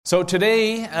So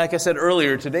today, like I said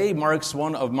earlier, today marks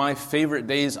one of my favorite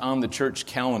days on the church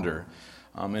calendar.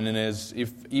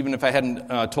 Even if I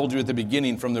hadn't told you at the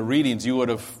beginning from the readings, you would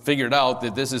have figured out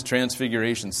that this is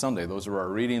Transfiguration Sunday. Those are our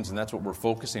readings, and that's what we're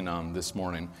focusing on this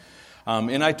morning.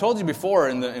 And I told you before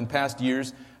in past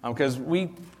years, because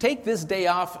we take this day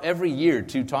off every year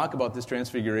to talk about this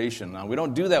Transfiguration. We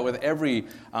don't do that with every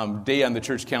day on the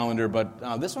church calendar,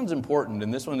 but this one's important,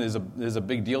 and this one is a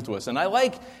big deal to us. And I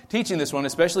like teaching this one,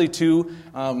 especially to,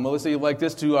 Melissa, you like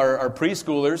this, to our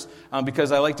preschoolers,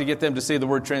 because I like to get them to say the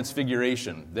word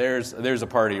Transfiguration. There's a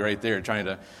party right there trying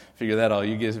to figure that out.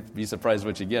 You guys be surprised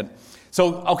what you get.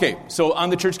 So on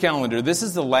the church calendar, this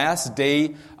is the last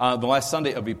day, the last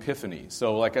Sunday of Epiphany.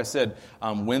 So like I said,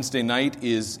 Wednesday night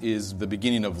is the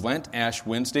beginning of Lent, Ash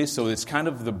Wednesday. So it's kind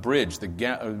of the bridge,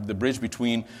 the bridge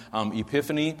between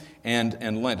Epiphany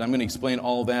and Lent. I'm going to explain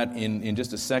all that in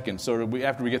just a second. So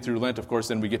after we get through Lent, of course,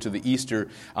 then we get to the Easter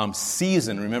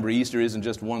season. Remember, Easter isn't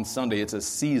just one Sunday, it's a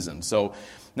season. So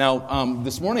now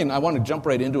this morning, I want to jump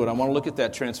right into it. I want to look at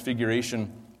that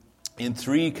Transfiguration in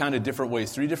three kind of different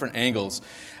ways, three different angles.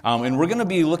 And we're going to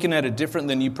be looking at it different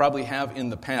than you probably have in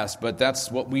the past, but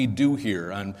that's what we do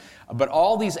here. But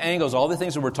all these angles, all the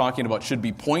things that we're talking about should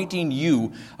be pointing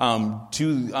you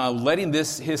to letting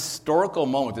this historical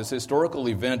moment, this historical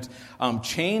event,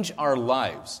 change our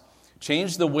lives.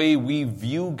 Change the way we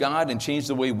view God and change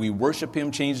the way we worship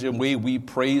Him, change the way we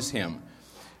praise Him.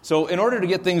 So in order to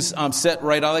get things set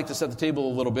right, I like to set the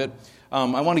table a little bit.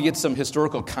 I want to get some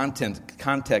historical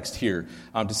context here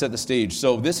to set the stage.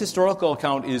 So this historical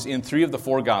account is in 3 of the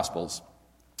 4 Gospels,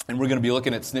 and we're going to be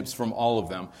looking at snips from all of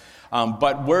them.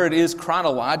 But where it is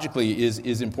chronologically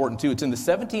is important too. It's in the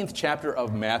 17th chapter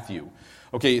of Matthew.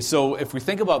 Okay, so if we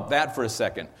think about that for a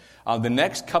second, the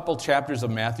next couple chapters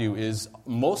of Matthew is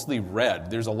mostly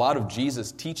read. There's a lot of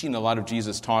Jesus teaching, a lot of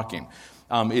Jesus talking.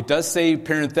 It does say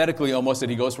parenthetically almost that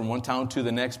he goes from one town to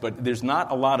the next, but there's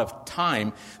not a lot of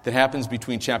time that happens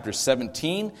between chapter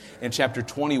 17 and chapter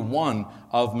 21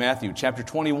 of Matthew. Chapter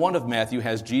 21 of Matthew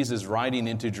has Jesus riding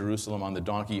into Jerusalem on the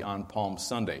donkey on Palm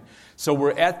Sunday. So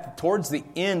we're towards the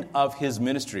end of his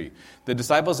ministry. The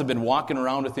disciples have been walking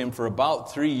around with him for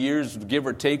about 3 years, give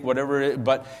or take, whatever,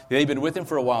 but they've been with him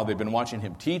for a while. They've been watching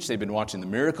him teach. They've been watching the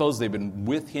miracles. They've been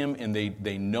with him, and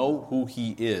they know who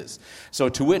he is. So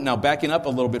to wit, now backing up a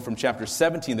little bit from chapter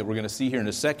 17 that we're going to see here in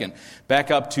a second,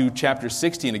 back up to chapter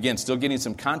 16, again, still getting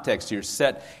some context here,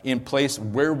 set in place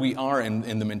where we are and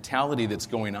the mentality that's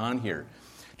going on here.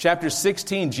 Chapter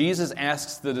 16, Jesus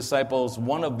asks the disciples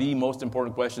one of the most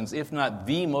important questions, if not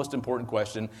the most important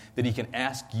question that he can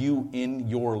ask you in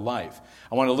your life.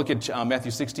 I want to look at Matthew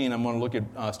 16. I'm going to look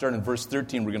at, starting in verse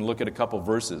 13, we're going to look at a couple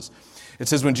verses. It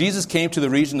says, when Jesus came to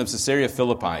the region of Caesarea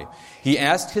Philippi, he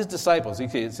asked his disciples,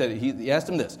 he asked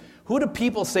them this, who do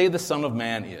people say the Son of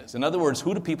Man is? In other words,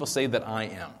 who do people say that I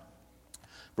am?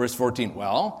 Verse 14,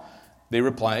 well, they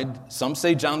replied, some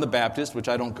say John the Baptist, which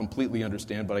I don't completely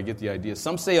understand, but I get the idea.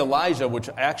 Some say Elijah, which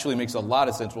actually makes a lot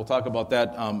of sense. We'll talk about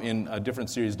that in a different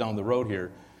series down the road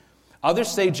here. Others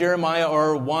say Jeremiah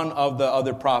or one of the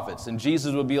other prophets. And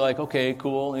Jesus would be like, okay,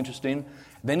 cool, interesting.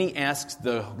 Then he asks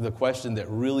the question that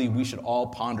really we should all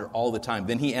ponder all the time.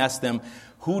 Then he asks them,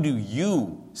 who do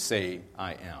you say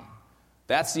I am?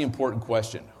 That's the important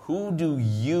question. Who do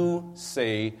you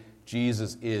say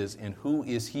Jesus is, and who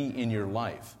is he in your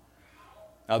life?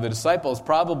 Now, the disciples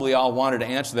probably all wanted to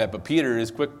answer that, but Peter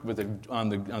is quick on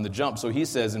the jump. So he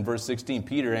says in verse 16,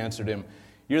 Peter answered him,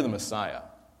 you're the Messiah.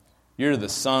 You're the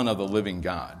Son of the living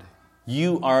God.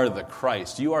 You are the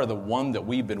Christ. You are the one that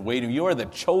we've been waiting. You are the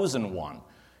chosen one.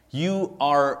 You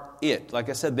are it. Like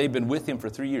I said, they've been with him for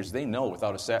 3 years. They know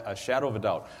without a shadow of a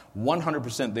doubt,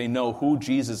 100% they know who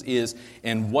Jesus is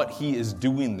and what he is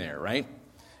doing there, right?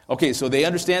 Okay, so they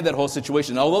understand that whole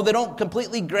situation, although they don't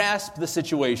completely grasp the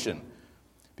situation.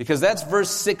 Because that's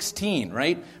verse 16,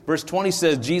 right? Verse 20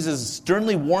 says, Jesus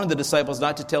sternly warned the disciples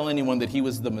not to tell anyone that he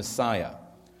was the Messiah,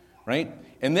 right?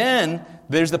 And then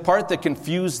there's the part that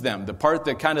confused them, the part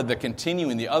that kind of the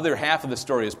continuing, the other half of the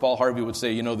story, as Paul Harvey would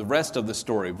say, the rest of the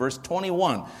story. Verse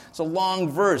 21, it's a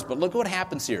long verse, but look what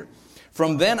happens here.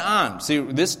 From then on, see,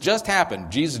 this just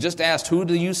happened. Jesus just asked, who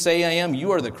do you say I am?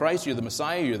 You are the Christ, you're the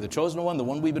Messiah, you're the chosen one, the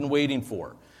one we've been waiting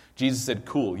for. Jesus said,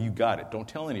 cool, you got it. Don't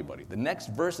tell anybody. The next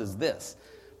verse is this.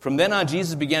 From then on,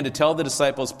 Jesus began to tell the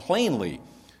disciples plainly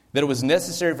that it was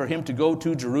necessary for him to go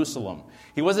to Jerusalem.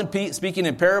 He wasn't speaking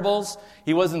in parables.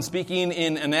 He wasn't speaking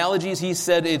in analogies. He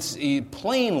said it's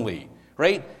plainly,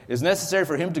 right? It's necessary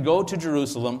for him to go to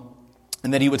Jerusalem,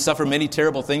 and that he would suffer many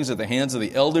terrible things at the hands of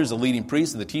the elders, the leading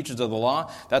priests, and the teachers of the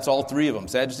law. That's all 3 of them.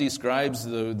 Sadducees, scribes,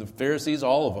 the Pharisees,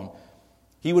 all of them.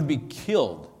 He would be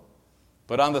killed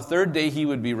but on the third day he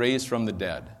would be raised from the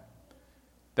dead.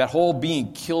 That whole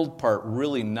being killed part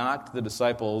really knocked the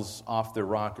disciples off their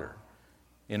rocker.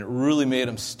 And it really made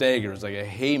them stagger. It was like a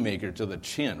haymaker to the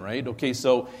chin, right? Okay,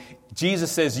 so Jesus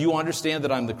says, you understand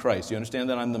that I'm the Christ. You understand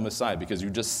that I'm the Messiah because you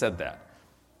just said that.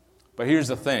 But here's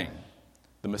the thing.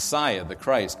 The Messiah, the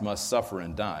Christ, must suffer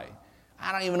and die.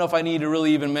 I don't even know if I need to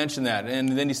really even mention that. And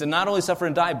then he said, not only suffer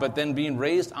and die, but then being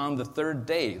raised on the third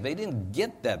day. They didn't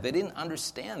get that. They didn't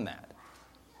understand that.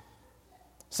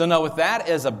 So now with that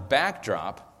as a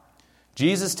backdrop,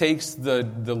 Jesus takes the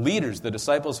leaders, the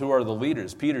disciples who are the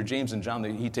leaders, Peter, James, and John,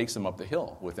 he takes them up the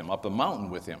hill with him, up the mountain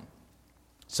with him,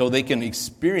 so they can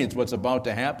experience what's about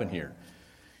to happen here.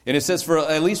 And it says,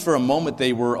 at least for a moment,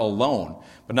 they were alone.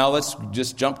 But now let's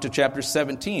just jump to chapter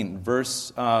 17,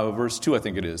 verse 2, I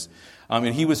think it is. And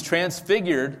he was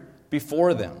transfigured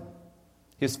before them.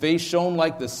 His face shone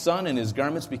like the sun, and his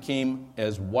garments became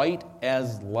as white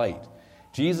as light.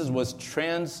 Jesus was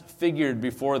transfigured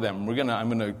before them. I'm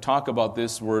going to talk about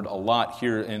this word a lot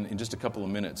here in just a couple of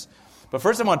minutes. But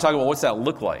first I want to talk about what's that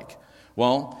look like.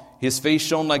 Well, his face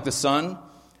shone like the sun.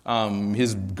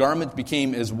 His garment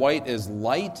became as white as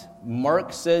light.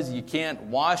 Mark says you can't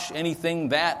wash anything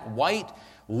that white.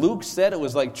 Luke said it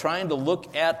was like trying to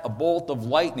look at a bolt of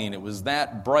lightning. It was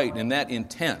that bright and that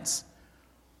intense.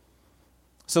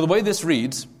 So the way this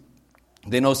reads,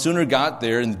 they no sooner got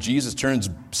there and Jesus turns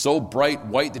so bright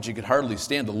white that you could hardly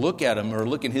stand to look at him or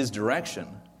look in his direction.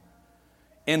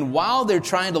 And while they're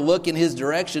trying to look in his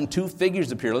direction, two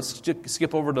figures appear. Let's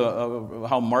skip over to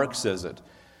how Mark says it.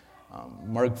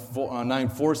 Mark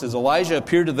 9:4 says, Elijah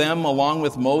appeared to them along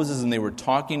with Moses, and they were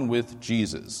talking with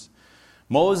Jesus.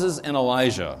 Moses and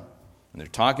Elijah, and they're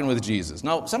talking with Jesus.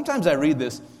 Now, sometimes I read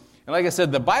this, and like I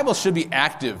said, the Bible should be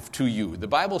active to you. The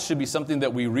Bible should be something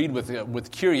that we read with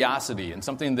curiosity and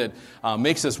something that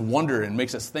makes us wonder and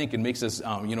makes us think and makes us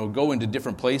go into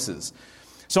different places.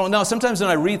 So now sometimes when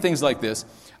I read things like this,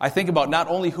 I think about not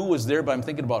only who was there, but I'm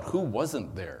thinking about who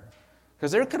wasn't there.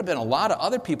 Because there could have been a lot of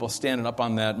other people standing up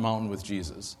on that mountain with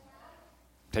Jesus.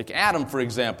 Take Adam, for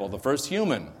example, the first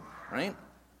human, right?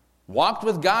 Walked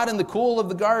with God in the cool of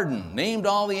the garden, named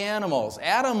all the animals.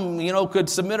 Adam, could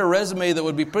submit a resume that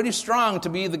would be pretty strong to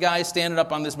be the guy standing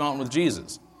up on this mountain with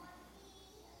Jesus.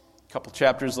 A couple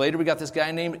chapters later, we got this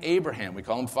guy named Abraham. We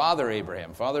call him Father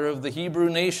Abraham, father of the Hebrew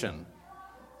nation.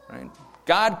 Right?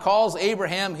 God calls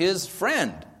Abraham his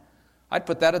friend. I'd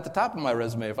put that at the top of my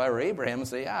resume if I were Abraham and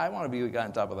say, I want to be the guy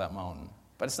on top of that mountain.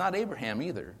 But it's not Abraham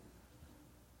either.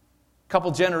 A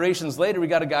couple generations later, we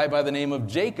got a guy by the name of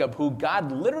Jacob, who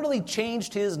God literally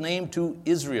changed his name to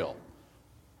Israel.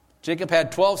 Jacob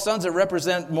had 12 sons that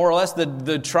represent more or less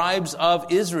the tribes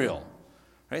of Israel.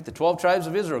 Right? The 12 tribes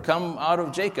of Israel come out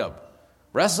of Jacob.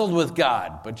 Wrestled with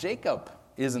God, but Jacob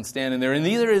isn't standing there. And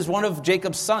neither is one of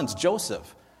Jacob's sons,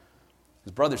 Joseph.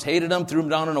 His brothers hated him, threw him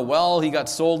down in a well. He got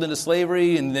sold into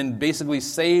slavery and then basically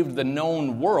saved the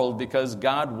known world because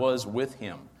God was with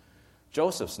him.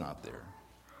 Joseph's not there.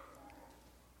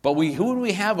 But who do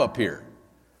we have up here?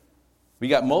 We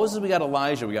got Moses, we got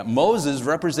Elijah. We got Moses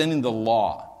representing the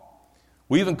law.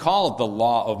 We even call it the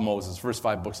law of Moses, first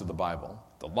 5 books of the Bible.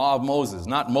 The law of Moses.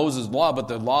 Not Moses' law, but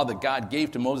the law that God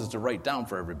gave to Moses to write down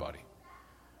for everybody.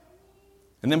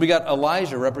 And then we got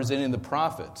Elijah representing the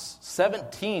prophets.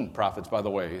 17 prophets, by the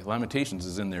way. Lamentations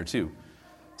is in there too.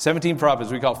 17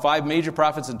 prophets. We call 5 major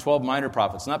prophets and 12 minor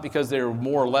prophets. Not because they're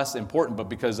more or less important, but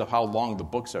because of how long the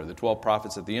books are. The 12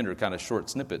 prophets at the end are kind of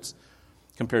short snippets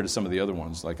compared to some of the other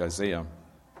ones, like Isaiah.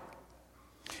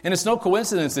 And it's no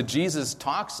coincidence that Jesus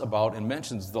talks about and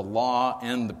mentions the law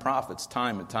and the prophets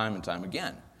time and time and time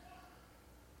again.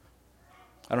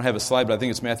 I don't have a slide, but I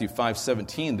think it's Matthew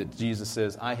 5:17 that Jesus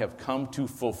says, I have come to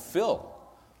fulfill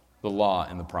the law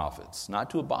and the prophets. Not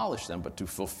to abolish them, but to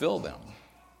fulfill them.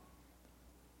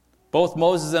 Both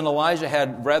Moses and Elijah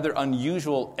had rather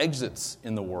unusual exits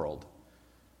in the world.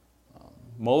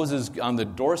 Moses on the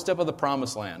doorstep of the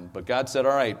promised land, but God said,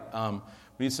 all right,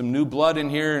 we need some new blood in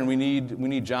here, and we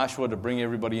need Joshua to bring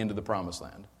everybody into the promised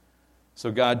land.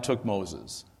 So God took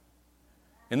Moses.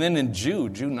 And then in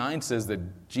Jude 9 says that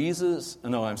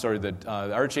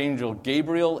Archangel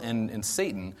Gabriel and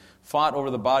Satan fought over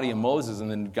the body of Moses,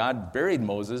 and then God buried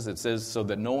Moses, it says, so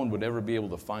that no one would ever be able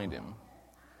to find him.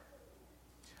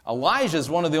 Elijah is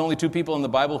one of the only 2 people in the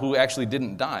Bible who actually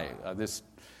didn't die.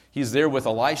 He's there with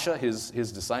Elisha,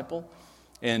 his disciple,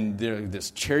 and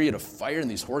this chariot of fire and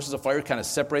these horses of fire kind of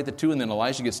separate the two, and then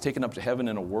Elijah gets taken up to heaven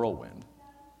in a whirlwind.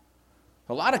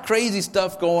 A lot of crazy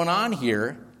stuff going on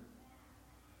here.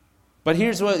 But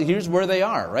here's where they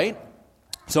are, right?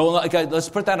 So let's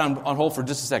put that on hold for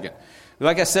just a second.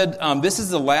 Like I said, this is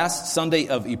the last Sunday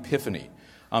of Epiphany.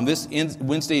 This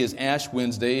Wednesday is Ash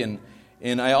Wednesday,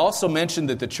 and I also mentioned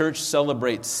that the church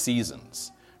celebrates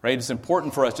seasons. Right? It's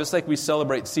important for us, just like we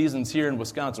celebrate seasons here in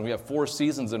Wisconsin. We have 4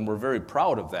 seasons, and we're very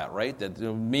proud of that, right? That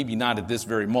maybe not at this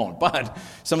very moment, but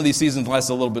some of these seasons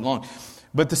last a little bit long.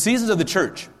 But the seasons of the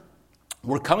church,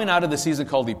 we're coming out of the season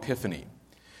called Epiphany.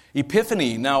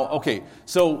 Epiphany, now, okay,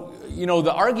 so,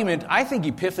 the argument, I think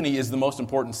Epiphany is the most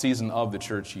important season of the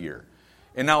church year.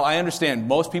 And now I understand,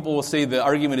 most people will say the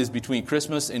argument is between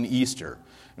Christmas and Easter.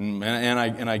 And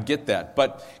I get that.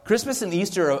 But Christmas and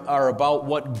Easter are about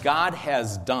what God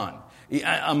has done.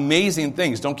 Amazing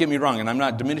things, don't get me wrong, and I'm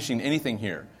not diminishing anything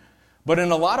here. But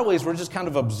in a lot of ways, we're just kind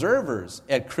of observers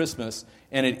at Christmas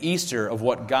and at Easter of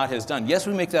what God has done. Yes,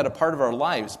 we make that a part of our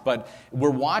lives, but we're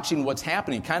watching what's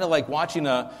happening, kind of like watching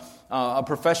a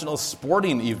professional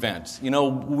sporting event.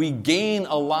 We gain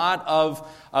a lot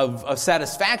of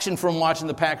satisfaction from watching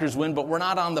the Packers win, but we're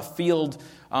not on the field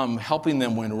helping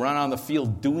them win. We're not on the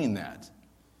field doing that.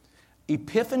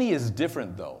 Epiphany is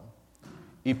different, though.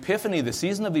 Epiphany, the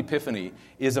season of Epiphany,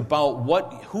 is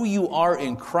about who you are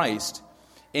in Christ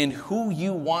and who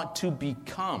you want to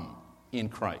become in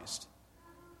Christ.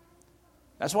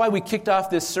 That's why we kicked off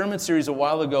this sermon series a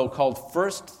while ago called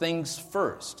First Things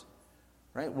First.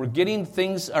 Right? We're getting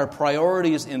our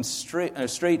priorities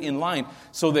straight in line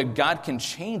so that God can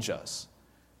change us.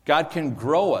 God can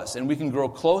grow us, and we can grow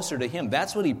closer to Him.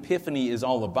 That's what Epiphany is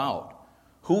all about.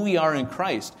 Who we are in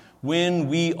Christ when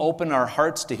we open our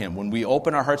hearts to Him. When we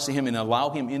open our hearts to Him and allow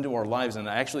Him into our lives and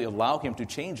actually allow Him to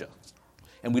change us.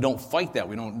 And we don't fight that.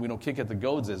 We don't kick at the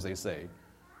goads, as they say.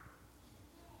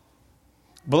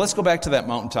 But let's go back to that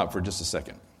mountaintop for just a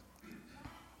second.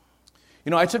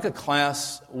 I took a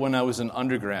class when I was an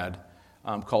undergrad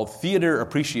called Theater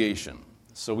Appreciation.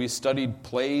 So we studied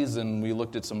plays and we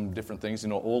looked at some different things,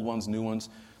 old ones, new ones.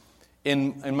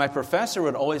 And my professor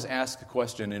would always ask a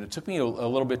question, and it took me a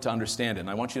little bit to understand it. And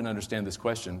I want you to understand this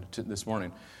question this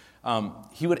morning.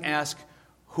 He would ask,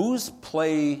 whose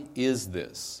play is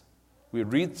this? We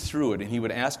would read through it, and he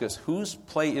would ask us, whose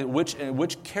play,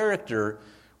 which character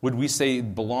would we say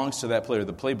belongs to that play, or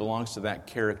the play belongs to that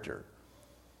character?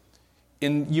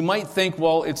 And you might think,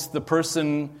 well, it's the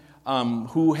person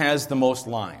who has the most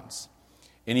lines.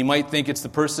 And you might think it's the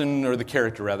person, or the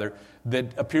character rather,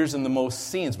 that appears in the most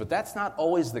scenes. But that's not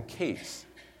always the case.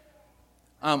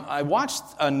 I watched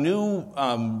a new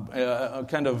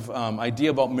idea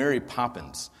about Mary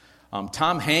Poppins.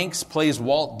 Tom Hanks plays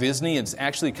Walt Disney. It's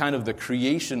actually kind of the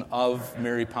creation of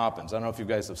Mary Poppins. I don't know if you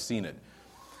guys have seen it.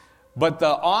 But the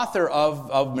author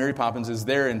of Mary Poppins is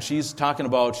there, and she's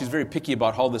very picky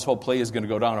about how this whole play is going to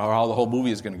go down, or how the whole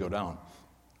movie is going to go down.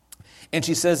 And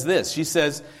she says this, she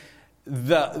says,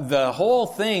 the whole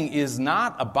thing is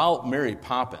not about Mary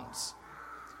Poppins.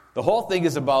 The whole thing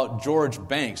is about George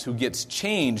Banks, who gets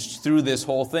changed through this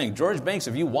whole thing. George Banks,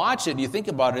 if you watch it and you think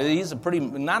about it, he's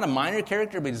not a minor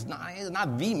character, but he's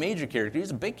not the major character.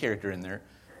 He's a big character in there.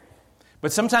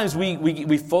 But sometimes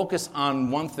we focus on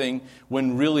one thing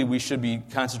when really we should be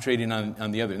concentrating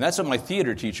on the other. And that's what my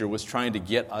theater teacher was trying to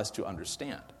get us to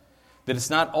understand. That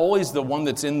it's not always the one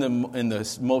that's in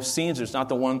the most scenes, or it's not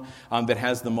the one that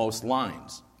has the most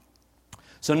lines.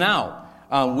 So now,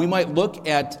 we might look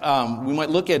at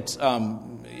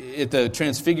the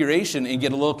Transfiguration and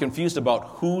get a little confused about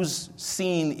whose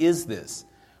scene is this?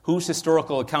 Whose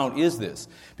historical account is this?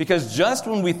 Because just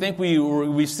when we think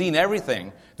we've seen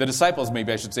everything, the disciples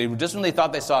maybe I should say, just when they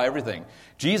thought they saw everything,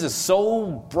 Jesus so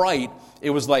bright,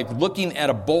 it was like looking at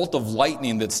a bolt of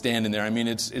lightning that's standing there. I mean,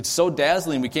 it's so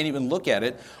dazzling we can't even look at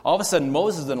it. All of a sudden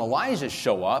Moses and Elijah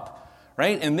show up,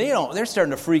 right? And they're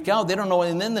starting to freak out. They don't know.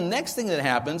 And then the next thing that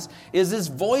happens is this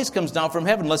voice comes down from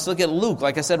heaven. Let's look at Luke.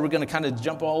 Like I said, we're going to kind of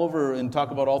jump all over and talk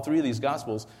about all 3 of these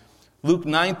Gospels. Luke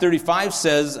 9:35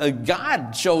 says,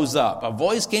 God shows up. A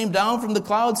voice came down from the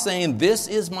cloud saying, "This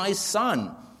is my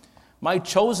son, my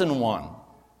chosen one.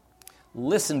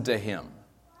 Listen to him."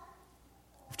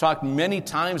 We've talked many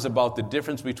times about the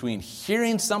difference between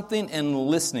hearing something and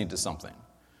listening to something.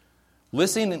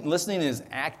 Listening is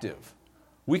active.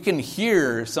 We can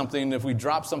hear something. If we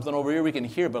drop something over here, we can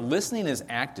hear. But listening is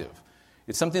active.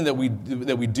 It's something that we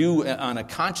do on a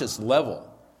conscious level.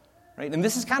 Right? And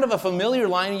this is kind of a familiar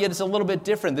line, yet it's a little bit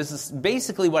different. This is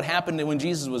basically what happened when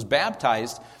Jesus was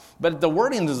baptized, but the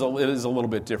wording is a little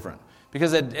bit different.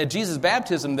 Because at Jesus'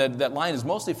 baptism, that line is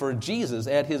mostly for Jesus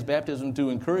at his baptism to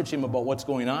encourage him about what's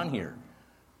going on here.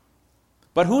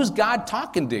 But who's God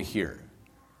talking to here?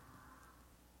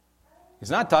 He's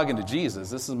not talking to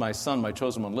Jesus. This is my son, my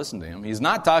chosen one, listen to him. He's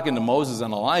not talking to Moses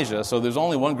and Elijah, so there's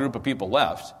only one group of people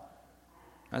left.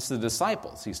 That's the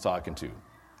disciples he's talking to.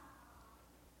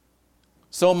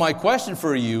 So my question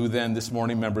for you then this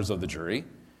morning, members of the jury,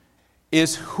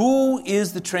 is who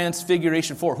is the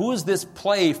transfiguration for? Who is this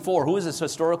play for? Who is this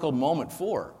historical moment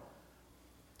for?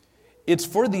 It's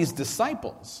for these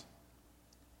disciples.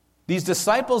 These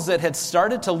disciples that had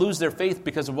started to lose their faith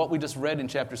because of what we just read in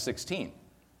chapter 16.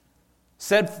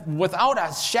 Said without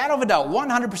a shadow of a doubt,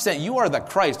 100%, you are the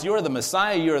Christ, you are the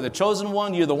Messiah, you are the chosen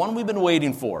one, you're the one we've been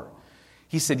waiting for.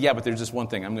 He said, yeah, but there's just one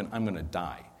thing, I'm going to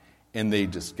die. And they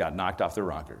just got knocked off their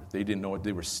rocker. They didn't know what,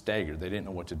 they were staggered. They didn't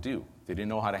know what to do. They didn't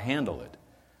know how to handle it.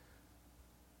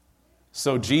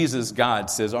 So Jesus, God,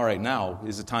 says, all right, now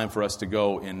is the time for us to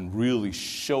go and really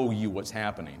show you what's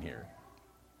happening here.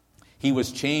 He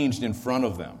was changed in front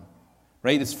of them.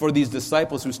 Right? It's for these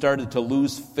disciples who started to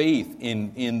lose faith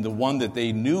in the one that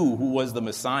they knew who was the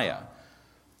Messiah.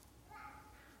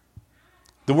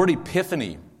 The word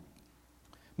epiphany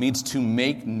means to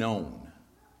make known.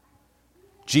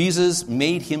 Jesus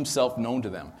made himself known to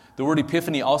them. The word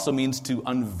epiphany also means to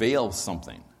unveil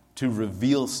something, to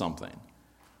reveal something.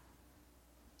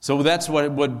 So that's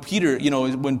what Peter,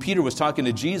 when Peter was talking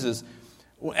to Jesus,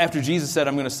 after Jesus said,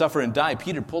 I'm going to suffer and die,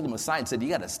 Peter pulled him aside and said, you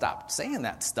got to stop saying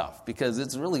that stuff because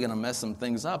it's really going to mess some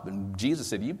things up. And Jesus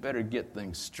said, you better get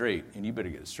things straight, and you better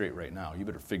get it straight right now. You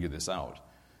better figure this out.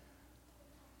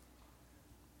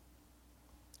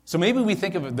 So maybe we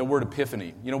think of the word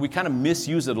epiphany. We kind of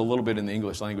misuse it a little bit in the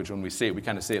English language when we say it. We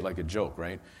kind of say it like a joke,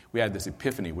 right? We had this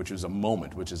epiphany, which is a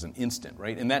moment, which is an instant,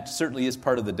 right? And that certainly is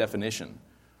part of the definition.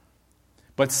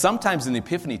 But sometimes an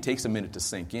epiphany takes a minute to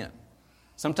sink in.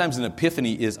 Sometimes an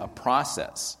epiphany is a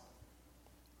process.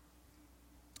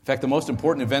 In fact, the most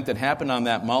important event that happened on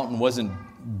that mountain wasn't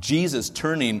Jesus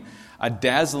turning a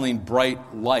dazzling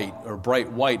bright light or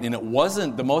bright white. And it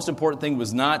wasn't, the most important thing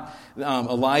was not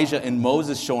Elijah and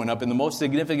Moses showing up. And the most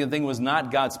significant thing was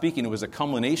not God speaking. It was a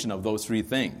culmination of those three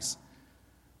things.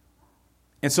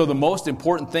 And so the most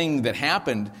important thing that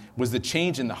happened was the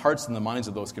change in the hearts and the minds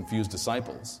of those confused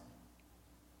disciples.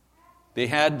 They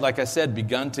had, like I said,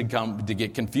 begun to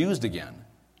get confused again.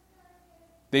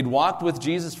 They'd walked with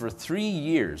Jesus for 3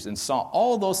 years and saw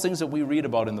all those things that we read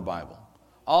about in the Bible.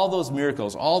 All those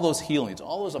miracles, all those healings,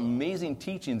 all those amazing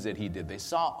teachings that he did. They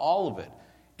saw all of it.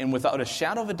 And without a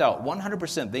shadow of a doubt,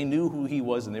 100%, they knew who he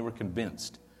was and they were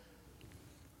convinced.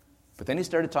 But then he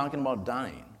started talking about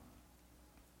dying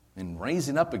and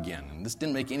raising up again. And this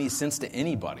didn't make any sense to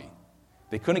anybody.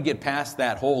 They couldn't get past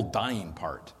that whole dying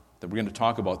part that we're going to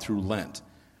talk about through Lent.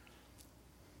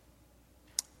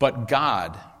 But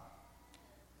God,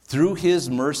 through his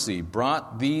mercy,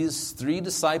 brought these three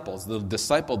disciples, the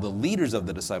leaders of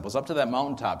the disciples, up to that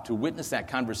mountaintop to witness that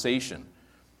conversation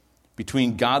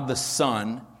between God the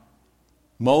Son,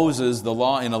 Moses, the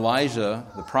law, and Elijah,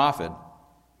 the prophet.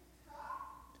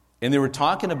 And they were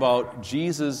talking about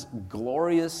Jesus'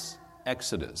 glorious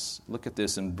exodus. Look at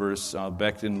this in verse,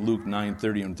 back in Luke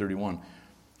 9:30 and 31.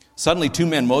 Suddenly, two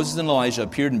men, Moses and Elijah,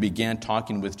 appeared and began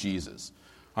talking with Jesus.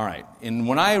 All right, and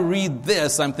when I read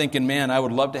this, I'm thinking, man, I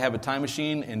would love to have a time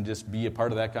machine and just be a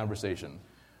part of that conversation.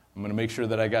 I'm going to make sure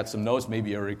that I got some notes,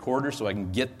 maybe a recorder, so I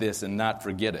can get this and not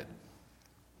forget it.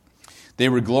 They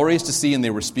were glorious to see, and they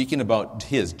were speaking about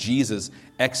Jesus'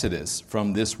 exodus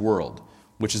from this world,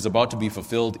 which is about to be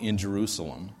fulfilled in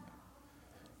Jerusalem.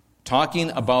 Talking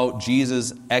about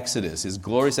Jesus' exodus, his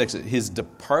glorious exodus, his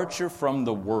departure from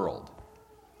the world.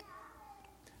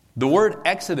 The word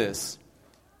exodus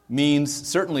means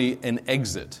certainly an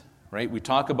exit, right? We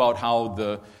talk about how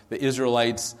the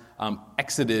Israelites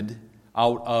exited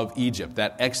out of Egypt,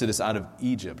 that exodus out of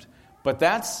Egypt. But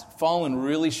that's fallen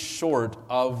really short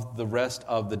of the rest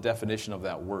of the definition of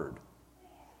that word.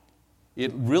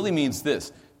 It really means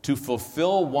this, to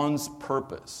fulfill one's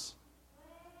purpose.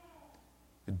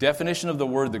 The definition of the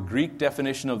word, the Greek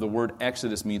definition of the word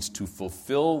exodus means to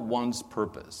fulfill one's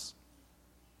purpose.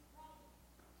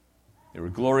 They were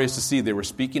glorious to see. They were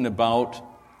speaking about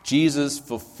Jesus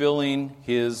fulfilling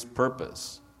his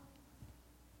purpose,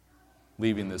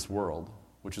 leaving this world,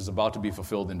 which is about to be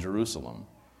fulfilled in Jerusalem.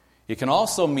 It can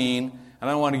also mean, and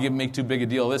I don't want to make too big a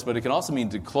deal of this, but it can also mean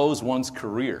to close one's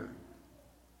career.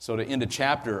 So to end a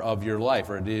chapter of your life,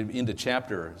 or to end a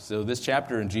chapter. So this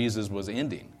chapter in Jesus was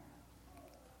ending.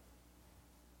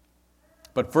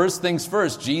 But first things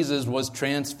first, Jesus was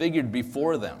transfigured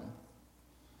before them.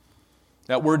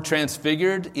 That word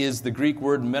transfigured is the Greek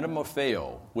word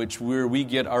metamorpheo, where we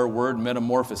get our word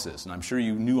metamorphosis. And I'm sure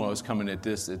you knew I was coming at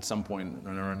this at some point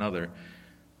or another.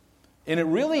 And it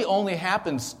really only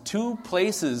happens two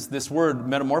places, this word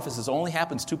metamorphosis only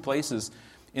happens two places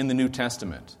in the New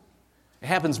Testament. It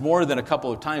happens more than a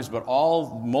couple of times, but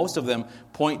most of them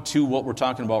point to what we're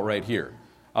talking about right here.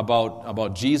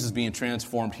 about Jesus being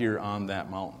transformed here on that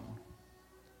mountain.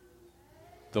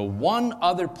 The one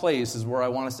other place is where I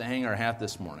want us to hang our hat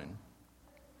this morning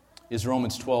is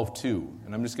Romans 12:2.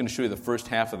 And I'm just going to show you the first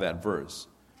half of that verse.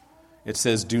 It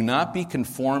says, "Do not be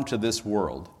conformed to this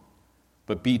world,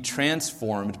 but be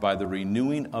transformed by the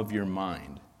renewing of your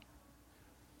mind."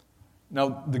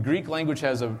 Now, the Greek language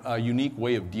has a unique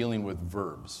way of dealing with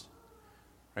verbs.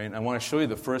 Right? And I want to show you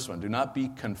the first one. Do not be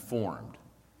conformed.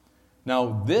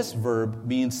 Now, this verb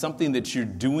means something that you're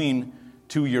doing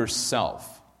to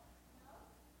yourself.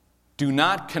 Do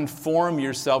not conform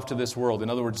yourself to this world. In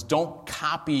other words, don't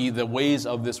copy the ways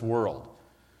of this world.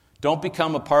 Don't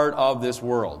become a part of this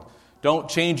world. Don't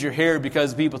change your hair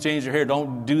because people change their hair.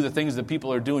 Don't do the things that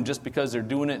people are doing just because they're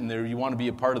doing it and you want to be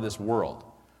a part of this world.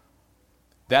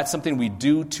 That's something we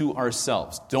do to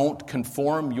ourselves. Don't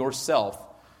conform yourself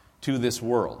to this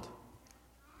world.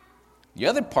 The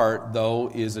other part, though,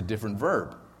 is a different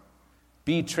verb.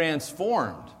 Be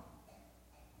transformed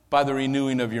by the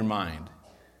renewing of your mind.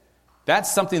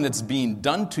 That's something that's being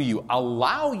done to you.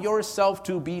 Allow yourself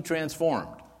to be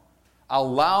transformed.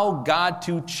 Allow God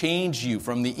to change you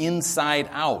from the inside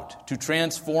out, to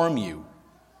transform you.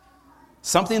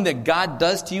 Something that God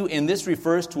does to you, and this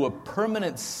refers to a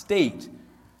permanent state,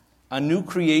 a new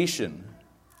creation.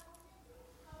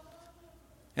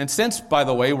 And since, by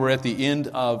the way, we're at the end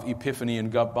of Epiphany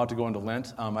and about to go into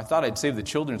Lent, I thought I'd save the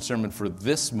children's sermon for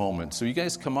this moment. So you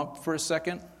guys come up for a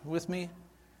second with me.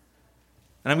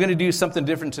 And I'm going to do something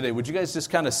different today. Would you guys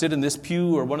just kind of sit in this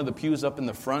pew or one of the pews up in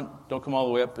the front? Don't come all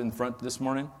the way up in front this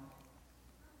morning.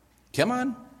 Come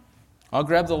on. I'll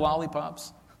grab the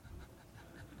lollipops.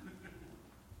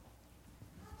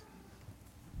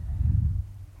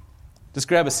 Just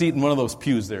grab a seat in one of those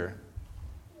pews there.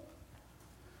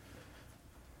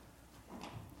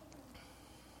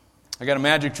 I got a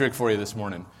magic trick for you this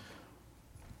morning.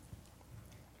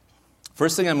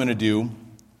 First thing I'm going to do,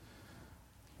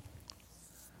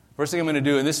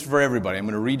 and this is for everybody, I'm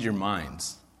going to read your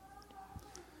minds.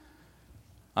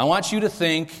 I want you to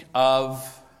think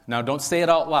of, now don't say it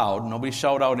out loud, nobody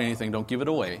shout out anything, don't give it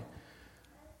away.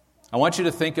 I want you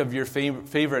to think of your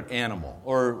favorite animal,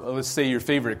 or let's say your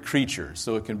favorite creature.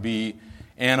 So it can be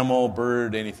animal,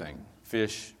 bird, anything,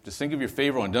 fish. Just think of your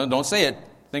favorite one. Don't say it,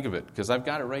 think of it, because I've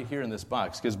got it right here in this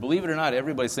box. Because believe it or not,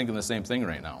 everybody's thinking the same thing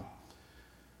right now.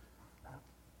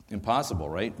 Impossible,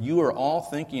 right? You are all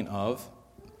thinking of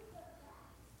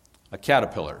a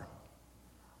caterpillar.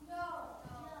 No. I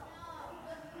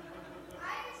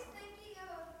was thinking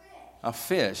of a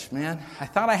fish. A fish, man. I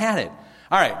thought I had it.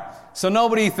 All right. So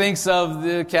nobody thinks of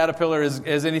the caterpillar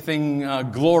as anything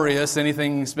glorious,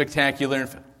 anything spectacular.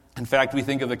 In fact, we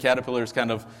think of the caterpillar as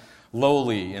kind of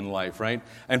lowly in life, right?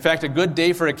 In fact, a good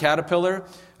day for a caterpillar,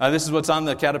 this is what's on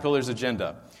the caterpillar's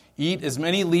agenda. Eat as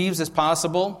many leaves as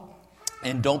possible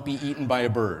and don't be eaten by a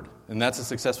bird. And that's a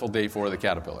successful day for the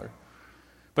caterpillar.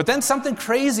 But then something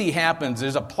crazy happens.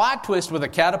 There's a plot twist with a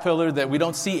caterpillar that we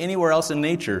don't see anywhere else in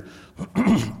nature.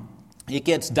 It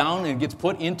gets down and gets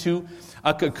put into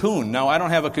a cocoon. Now, I don't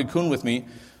have a cocoon with me,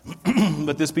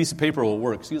 but this piece of paper will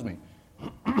work. Excuse me.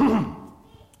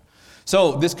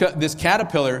 So this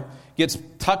caterpillar gets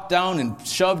tucked down and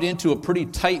shoved into a pretty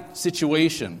tight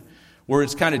situation where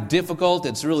it's kind of difficult.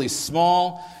 It's really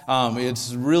small.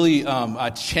 It's really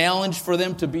a challenge for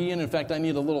them to be in. In fact, I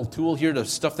need a little tool here to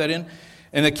stuff that in.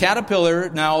 And the caterpillar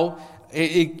now,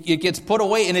 it gets put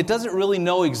away, and it doesn't really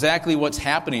know exactly what's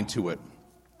happening to it.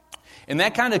 And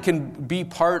that kind of can be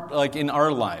part, like in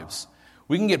our lives.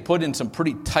 We can get put in some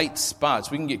pretty tight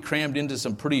spots. We can get crammed into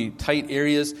some pretty tight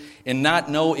areas and not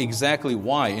know exactly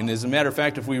why. And as a matter of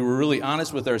fact, if we were really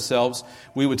honest with ourselves,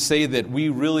 we would say that we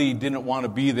really didn't want to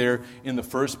be there in the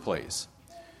first place.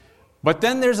 But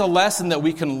then there's a lesson that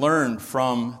we can learn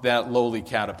from that lowly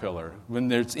caterpillar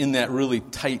when it's in that really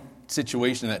tight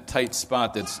situation, that tight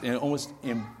spot that's almost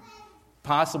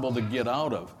impossible to get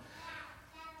out of.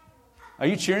 Are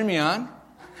you cheering me on?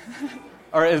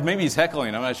 Or maybe he's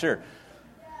heckling, I'm not sure.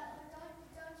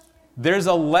 There's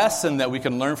a lesson that we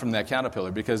can learn from that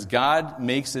caterpillar because God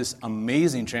makes this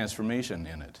amazing transformation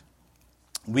in it.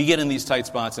 We get in these tight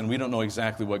spots and we don't know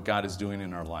exactly what God is doing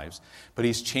in our lives, but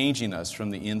He's changing us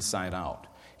from the inside out.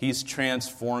 He's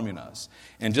transforming us.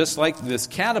 And just like this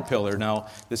caterpillar, now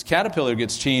this caterpillar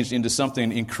gets changed into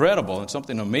something incredible and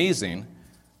something amazing.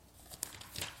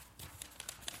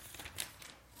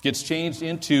 Gets changed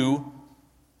into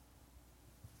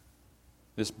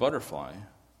this butterfly.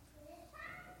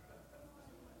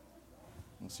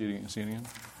 Let's see it again.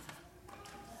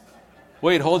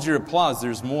 Wait, hold your applause.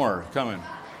 There's more coming.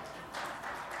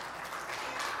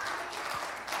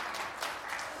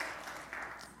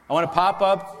 I want to pop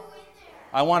up.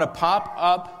 I want to pop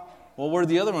up. Well, where'd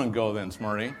the other one go then,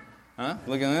 Smarty? Huh?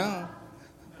 Look at that.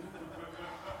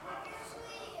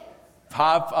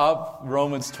 Pop up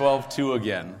Romans 12:2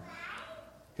 again.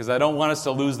 Because I don't want us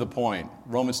to lose the point.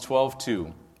 Romans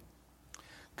 12:2.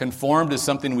 Conformed is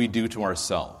something we do to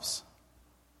ourselves.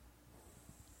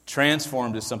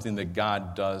 Transformed is something that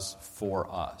God does for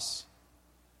us.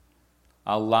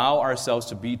 Allow ourselves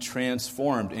to be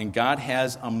transformed, and God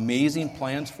has amazing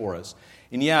plans for us.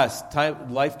 And yes,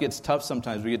 life gets tough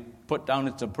sometimes. We get put down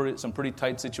into some pretty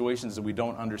tight situations that we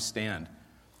don't understand.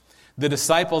 The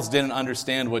disciples didn't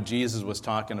understand what Jesus was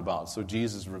talking about, so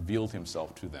Jesus revealed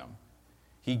himself to them.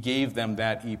 He gave them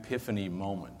that epiphany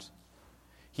moment.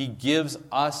 He gives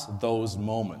us those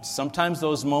moments. Sometimes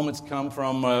those moments come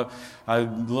from a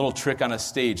little trick on a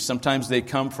stage. Sometimes they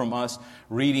come from us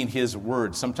reading His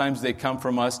Word. Sometimes they come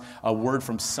from us, a word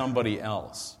from somebody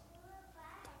else.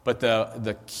 But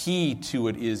the key to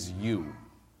it is you.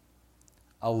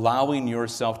 Allowing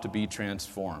yourself to be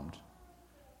transformed.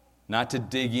 Not to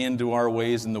dig into our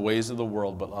ways and the ways of the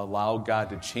world, but allow God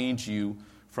to change you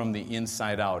from the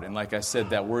inside out. And like I said,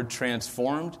 that word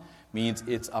transformed means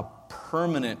it's a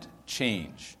permanent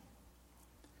change.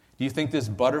 Do you think this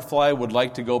butterfly would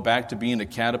like to go back to being a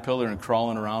caterpillar and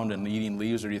crawling around and eating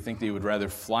leaves, or do you think they would rather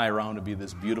fly around and be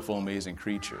this beautiful, amazing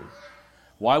creature?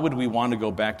 Why would we want to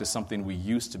go back to something we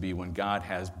used to be when God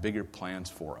has bigger plans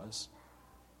for us?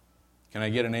 Can I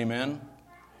get an amen?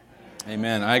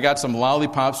 Amen. I got some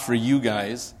lollipops for you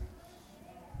guys.